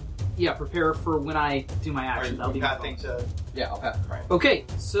 prepare for when I do my action. That'll be my passing bonus. to. Yeah, I'll pass it, Brian. Okay,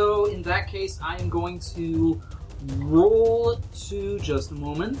 so in that case, I am going to roll to just a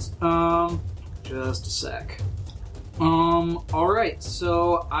moment. Just a sec. Alright,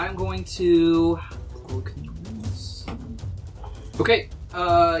 so I'm going to look at this. Okay,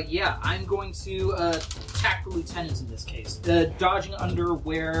 I'm going to attack the lieutenant in this case. Dodging under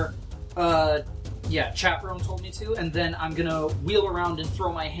where, Chaperone told me to, and then I'm gonna wheel around and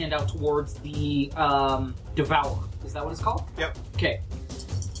throw my hand out towards the, Devourer. Is that what it's called? Yep. Okay.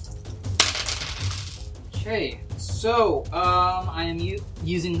 Okay, so, I am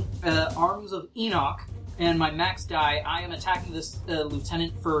using, Arms of Enoch, and my max die, I am attacking this,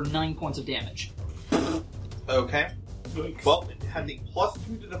 lieutenant for 9 points of damage. Okay. Yikes. Well, it has a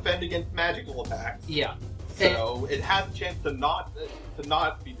 +2 to defend against magical attacks. Yeah. So it has a chance to not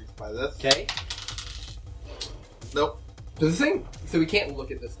be reached by this. Okay. Nope. Does this thing? So we can't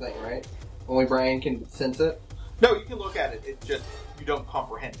look at this thing, right? Only Brian can sense it. No, you can look at it. It's just you don't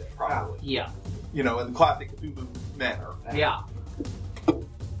comprehend it properly. Yeah. You know, in the classic Cthulhu manner. Yeah.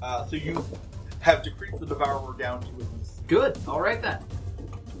 So you have decreased the Devourer down to at least. Good. Alright then.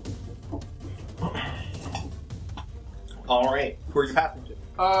 Alright. Who are you passing to?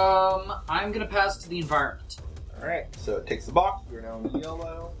 I'm gonna pass to the environment. Alright. So it takes the box. You're now in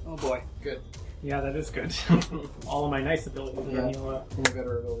yellow. Oh boy. Good. Yeah, that is good. All of my nice abilities are in yellow. Any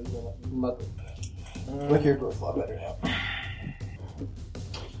better abilities than that. Mother. My character looks a lot better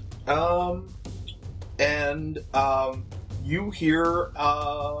now. You hear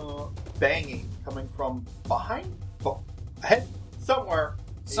banging coming from behind, ahead, somewhere.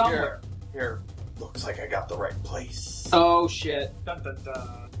 Somewhere. Here, looks like I got the right place. Oh shit. Dun, dun,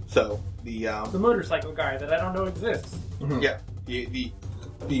 dun. So the The motorcycle guy that I don't know exists.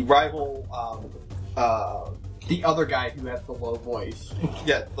 the rival The other guy who has the low voice.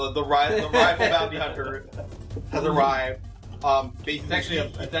 the rival bounty hunter has arrived. Basically,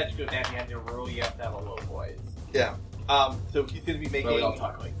 It's actually good at the rule. You have to have a low voice. yeah. So he's going to be making But we all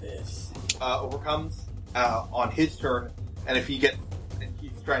talk like this. overcomes on his turn, and if he gets, and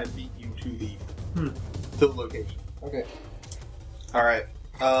he's trying to beat you to the location. Okay. All right.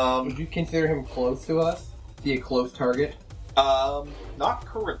 Would you consider him close to us? Be a close target? Not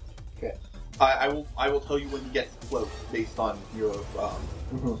currently. Okay. I will tell you when he gets close based on your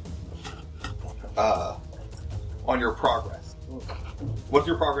on your progress. Once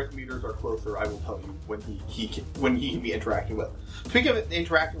your progress meters are closer, I will tell you when he can be interacting with. Speaking of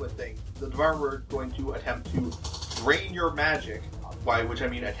interacting with things, the Devourer is going to attempt to drain your magic, by which I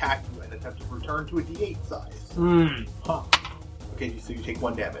mean attack you and attempt to return to a D8 size. Huh. Okay, so you take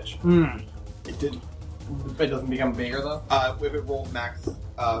 1 damage. It didn't. It doesn't become bigger though. If it rolls max,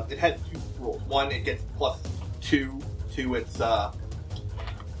 it has 2 rolls. One, it gets +2 to its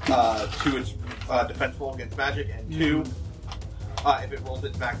defense roll against magic, and 2, if it rolls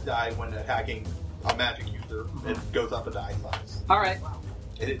its max die when attacking a magic user, it goes up a die size. All right.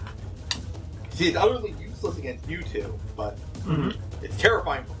 See, it's utterly useless against you two, but it's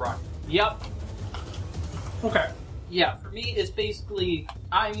terrifying for Brian. Yep. Okay. Yeah, for me, it's basically,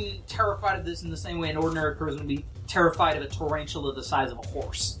 I'm terrified of this in the same way an ordinary person would be terrified of a tarantula the size of a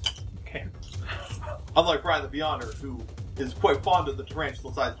horse. Okay. Unlike Brian the Beyonder, who is quite fond of the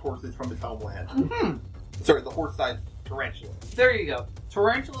tarantula-sized horses from his homeland. Sorry, the horse-sized tarantula. There you go.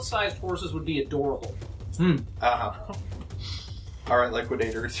 Tarantula-sized horses would be adorable. Alright,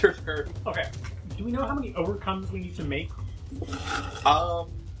 Liquidator, it's your turn. Okay. Do we know how many overcomes we need to make?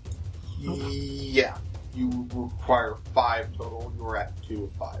 Yeah. You require 5 total. You're at 2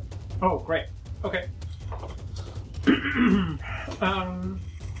 of 5. Oh, great. Okay.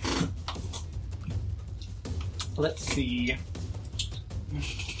 Let's see.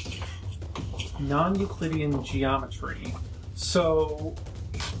 Non-Euclidean geometry. So,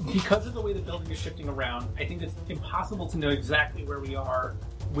 because of the way the building is shifting around, I think it's impossible to know exactly where we are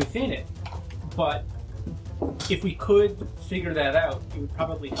within it. But if we could figure that out, it would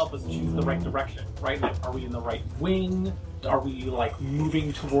probably help us choose the right direction, right? Like, are we in the right wing? Are we, like,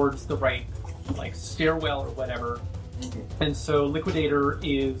 moving towards the right, like, stairwell or whatever? And so Liquidator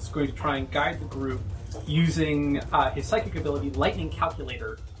is going to try and guide the group using his psychic ability, Lightning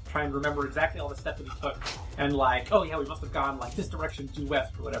Calculator, to try and remember exactly all the steps that he took. And, like, oh yeah, we must have gone, like, this direction due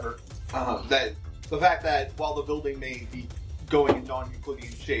west or whatever. The fact that while the building may be going in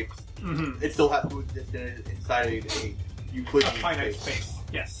non-Euclidean shapes, it still has to exist inside a Euclidean finite space.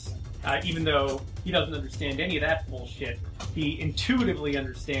 Yes. Even though he doesn't understand any of that bullshit, he intuitively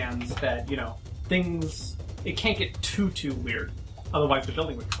understands that, you know, things, it can't get too weird. Otherwise the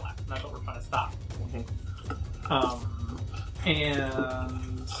building would collapse, and that's what we're trying to stop.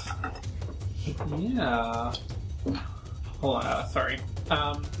 And yeah. Hold on, sorry.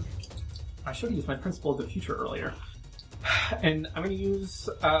 I should have used my Principle of the Future earlier. And I'm going to use,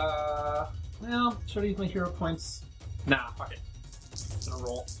 should I use my hero points? Nah, fuck it. I'm going to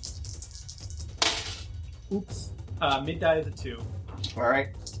roll. Oops. Mid-die is a 2. Alright.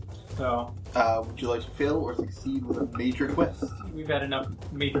 So, would you like to fail or succeed with a major twist? we've had enough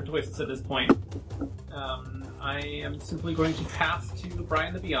major twists at this point. I am simply going to pass to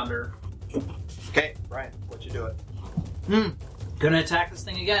Brian the Beyonder. Okay, Brian, what you doing? Gonna attack this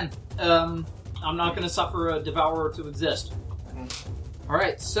thing again. I'm not gonna suffer a Devourer to exist.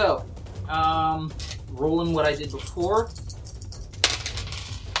 Alright, so, rolling what I did before.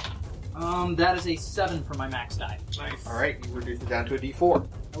 That is a 7 for my max die. Nice. Alright, you reduce it down to a D4.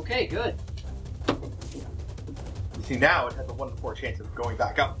 Okay, good. You see, now it has a 1 in 4 chance of going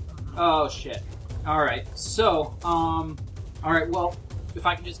back up. Oh, shit. Alright, so, alright, well, if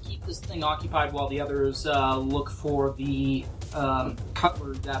I can just keep this thing occupied while the others, look for the,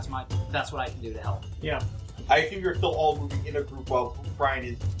 cutler, that's what I can do to help. Yeah. I assume you're still all moving in a group while Brian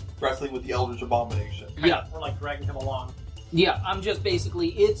is wrestling with the Eldritch Abomination. Yeah. We're like dragging him along. Yeah, I'm just basically,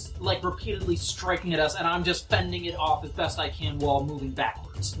 it's like repeatedly striking at us, and I'm just fending it off as best I can while moving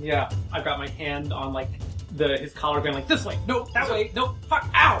backwards. Yeah. I've got my hand on, like, his collar going like, this way, no, that way, no, fuck,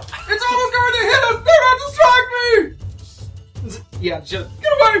 ow! It's almost going to hit us! Do not distract me! Yeah, just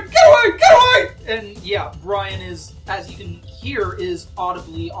Get away! Get away! Get away! and yeah, Brian is, as you can hear, is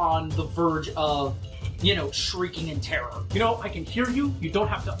audibly on the verge of, shrieking in terror. You know, I can hear you. You don't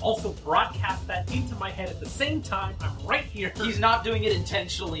have to also broadcast that into my head at the same time. I'm right here. He's not doing it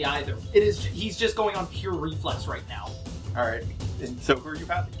intentionally either. He's just going on pure reflex right now. Alright, and so who are you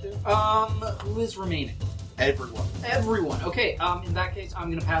passing to? Who is remaining? Everyone. Everyone. Okay, in that case,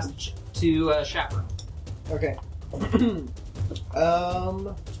 I'm gonna pass to Chaperone. Okay.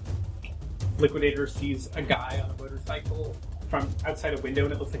 Liquidator sees a guy on a motorcycle from outside a window,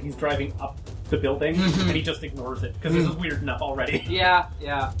 and it looks like he's driving up the building, and he just ignores it, because this is weird enough already. Yeah.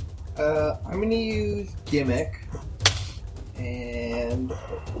 I'm gonna use Gimmick and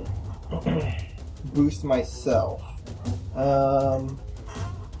boost myself.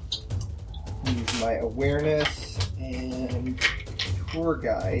 Use my awareness and tour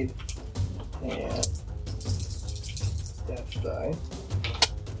guide And death die.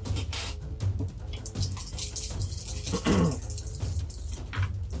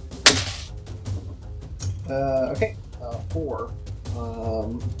 Okay. 4.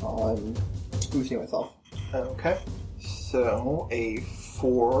 I'm boosting myself. Okay. So a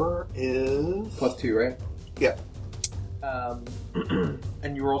 4 is +2, right? Yeah. Um,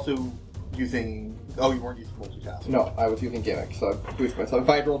 and you were also using. Oh, you weren't using multitask. no, I was using gimmick, so I boost myself. If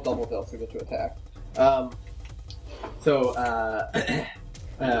I roll double, they'll still get to attack.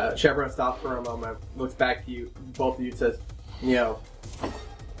 Chaperone stops for a moment, looks back to you, both of you, and says, you know,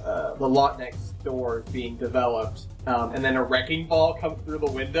 the lot next door is being developed, and then a wrecking ball comes through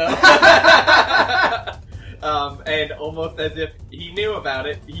the window. And almost as if he knew about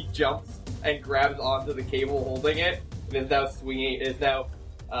it, he jumps and grabs onto the cable holding it, and is now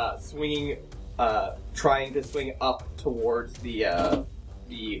swinging, trying to swing up towards the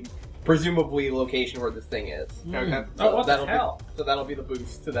presumably location where this thing is. Okay. Oh, what the that'll hell? so that'll be the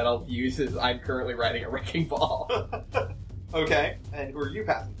boost that I'll use as I'm currently riding a wrecking ball. Okay. And who are you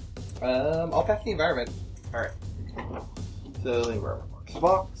passing? I'll pass the environment. So the environment marks the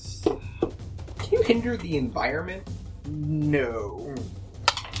box. Can you hinder the environment? No.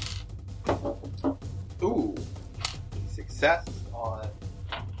 Ooh. Success on.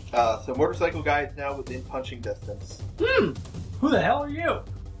 So motorcycle guy is now within punching distance. Who the hell are you?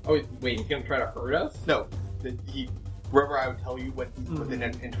 Oh, wait, he's gonna try to hurt us? No. Remember I would tell you when he's within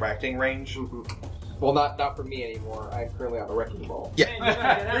an interacting range? Well, not for me anymore. I'm currently on a wrecking ball. Yeah. Man, you gotta get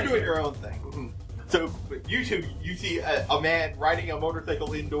out You're of doing here. your own thing. So, you two, you see a man riding a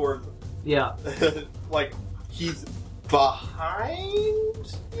motorcycle indoors, Yeah. like, he's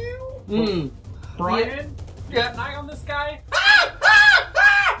behind you? Brian, you got an eye on this guy?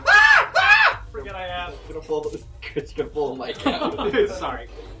 Forget I asked. It's gonna pull the mic out. Sorry.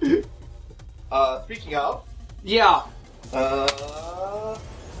 Speaking of, Yeah.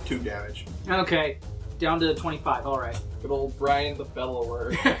 2 damage. Okay. Down to 25. All right. Good old Brian the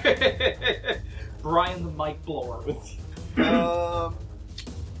Bellower. Brian the mic blower.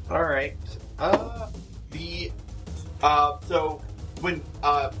 Alright. So, when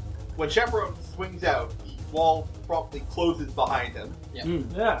Chaperone swings out, the wall promptly closes behind him.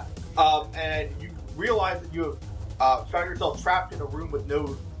 Yeah. And you realize that you have found yourself trapped in a room with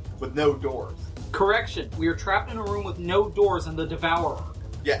no doors. Correction. We are trapped in a room with no doors and the Devourer.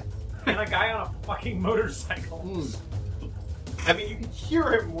 Yeah. And a guy on a fucking motorcycle. I mean, you can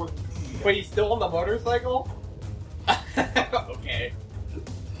hear him more than you see him. Wait, he's still on the motorcycle? Okay.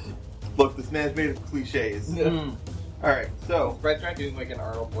 Look, this man's made of cliches. Alright, so, Brett tried doing like an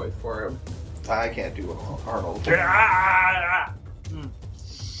Arnold voice for him. I can't do an Arnold.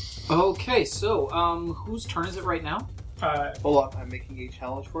 Okay, so, whose turn is it right now? Hold on, I'm making a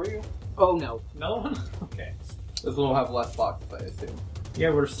challenge for you. Oh, no. Another one? Okay. This one will have less boxes, I assume. Yeah,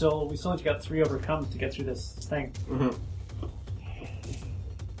 we still got 3 overcomes to get through this thing.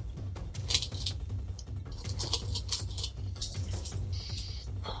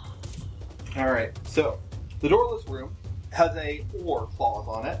 Alright, so, the doorless room has a or clause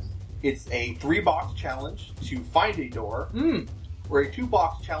on it. It's a 3-box challenge to find a door, or a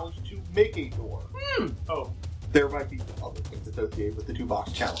 2-box challenge to make a door. Oh. There might be other things associated with the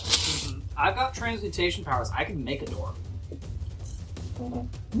 2-box challenge. I've got transmutation powers. I can make a door.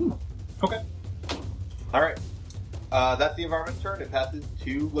 Okay. Alright. That's the environment's turn. It passes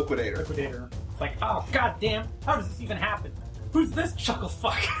to Liquidator. Liquidator. It's like, oh, goddamn, how does this even happen? Who's this chuckle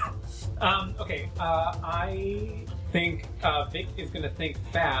fuck? Okay, I think Vic is going to think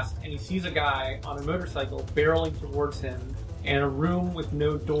fast, and he sees a guy on a motorcycle barreling towards him in a room with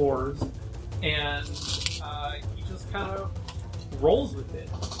no doors, and he just kind of rolls with it.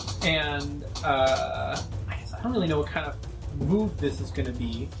 And I guess I don't really know what kind of move this is going to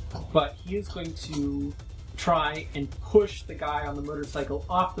be, but he is going to try and push the guy on the motorcycle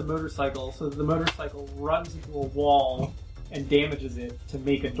off the motorcycle so that the motorcycle runs into a wall and damages it to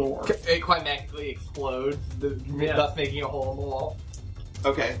make a door. It climactically explodes, Yeah. thus making a hole in the wall.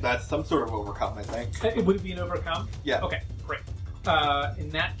 Okay, that's some sort of overcome, I think. Would it be an overcome? Yeah. Okay, great. In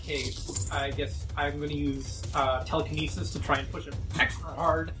that case, I guess I'm going to use telekinesis to try and push him extra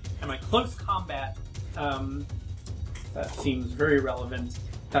hard, and my close combat, that seems very relevant.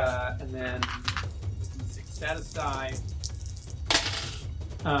 And then 6 status die,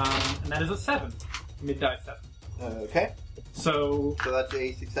 and that is a 7, mid-die 7. Okay, So, so that's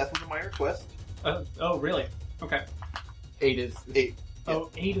a success with a minor twist. oh really? Okay. 8 is... 8.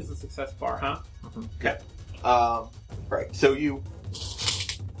 Oh, 8 is a success bar, huh? Okay. Right, so you...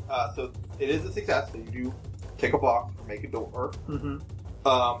 so it is a success, so you do take a block or make a door. Mm-hmm.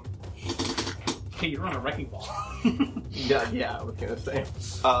 Hey, you're on a wrecking ball. Yeah, I was gonna say.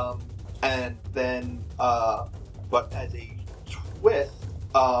 And then, but as a twist,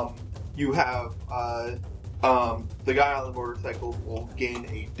 you have, the guy on the motorcycle will gain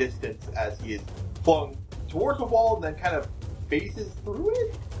a distance as he is flung towards the wall and then kind of phases through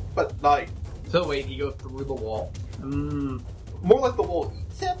it, but like... So wait, he goes through the wall. More like the wall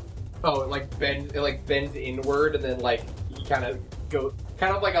eats him? Oh, it bends inward, and then like he kind of goes,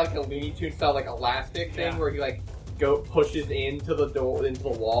 kind of like a Looney Tunes style, like elastic thing, where he like pushes into the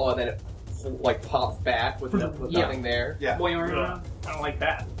wall, and then it like pops back with nothing there. Yeah. Boing around. I don't like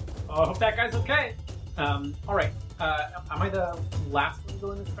that. Oh, I hope that guy's okay. All right. Am I the last one to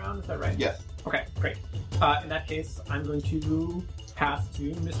go in this round? Is that right? Yes. Okay, great. In that case, I'm going to pass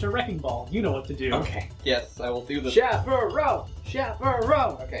to Mr. Wrecking Ball. You know what to do. Okay. Yes, I will do the... Chaperone!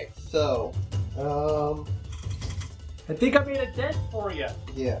 Chaperone! Okay, so... I think I made a dent for you.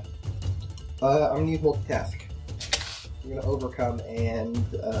 Yeah. I'm gonna use multitask. I'm gonna overcome and,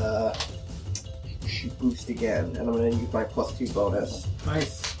 boost again, and I'm gonna use my +2 bonus.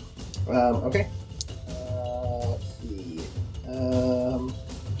 Nice. Okay. Let's see.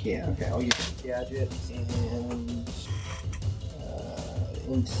 Yeah, okay, I'll use gadget and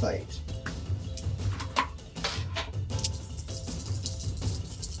insight.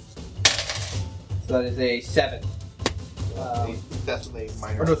 So that is a 7. That's what they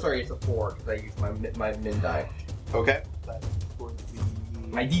minor. Or no, sorry, it's a 4 because I used my min die. Okay. That's going to be...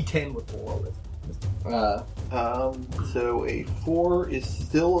 My D10 was the lowest. So a 4 is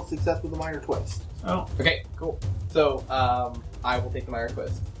still a success with a minor twist. Oh. Okay, cool. So, I will take the minor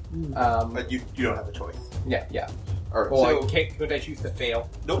twist. But you don't have a choice. Yeah. Alright, Well, so... could I choose to fail?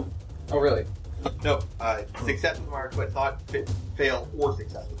 Nope. Oh, really? No, success with a minor twist, not fail or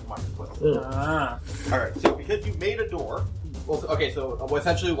success with a minor twist. Alright, so because you made a door... Well, okay, so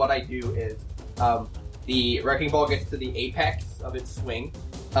essentially what I do is, the Wrecking Ball gets to the apex of its swing.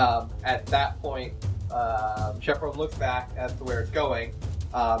 At that point, Chaperone looks back as to where it's going,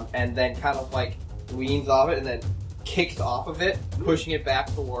 and then kind of like leans off it and then kicks off of it, pushing it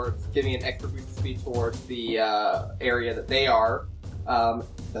back towards, giving an extra boost of speed towards the area that they are.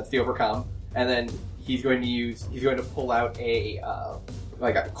 That's the overcome. And then he's going to pull out a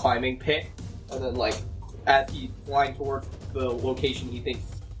like a climbing pick, and then like as he's flying towards the location he thinks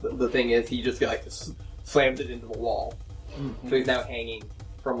the thing is, he just like slams it into the wall. Mm-hmm. So he's now hanging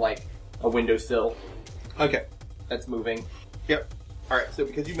from like a windowsill. Okay. That's moving. Yep. Alright, so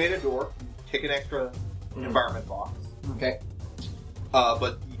because you made a door, take an extra environment box. Okay. But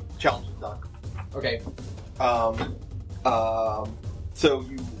the challenge is done. Okay. So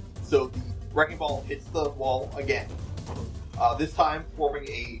the Wrecking Ball hits the wall again. This time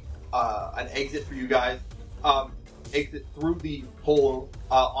forming an exit for you guys. Exit through the hole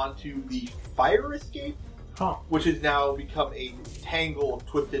onto the fire escape, which has now become a tangle of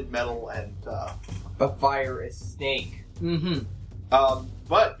twisted metal and. The fire is snake. Mm-hmm.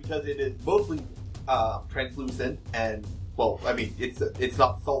 But because it is mostly translucent and it's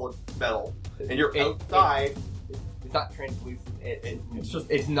not solid metal, and you're outside. It's not translucent. It's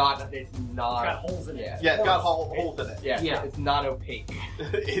got holes in it. Yeah, it's got holes in it. Yeah. It's not opaque.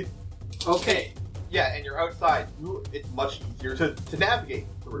 Okay. Yeah, and you're outside. It's much easier to navigate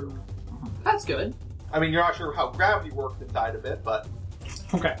through. That's good. I mean, you're not sure how gravity works inside of it, but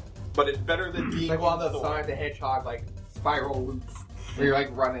okay. But it's better than being like one of the Sonic the Hedgehog like spiral loops where you're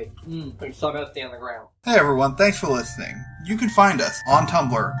like running, but you still gotta stay on the ground. Hey everyone, thanks for listening. You can find us on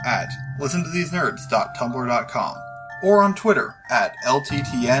Tumblr at listentothesenerds.tumblr.com or on Twitter at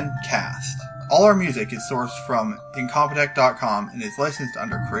LTTNcast. All our music is sourced from Incompetech.com and is licensed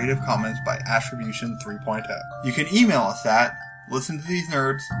under Creative Commons by Attribution 3.0. You can email us at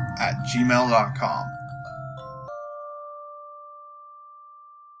listentothesenerds@gmail.com.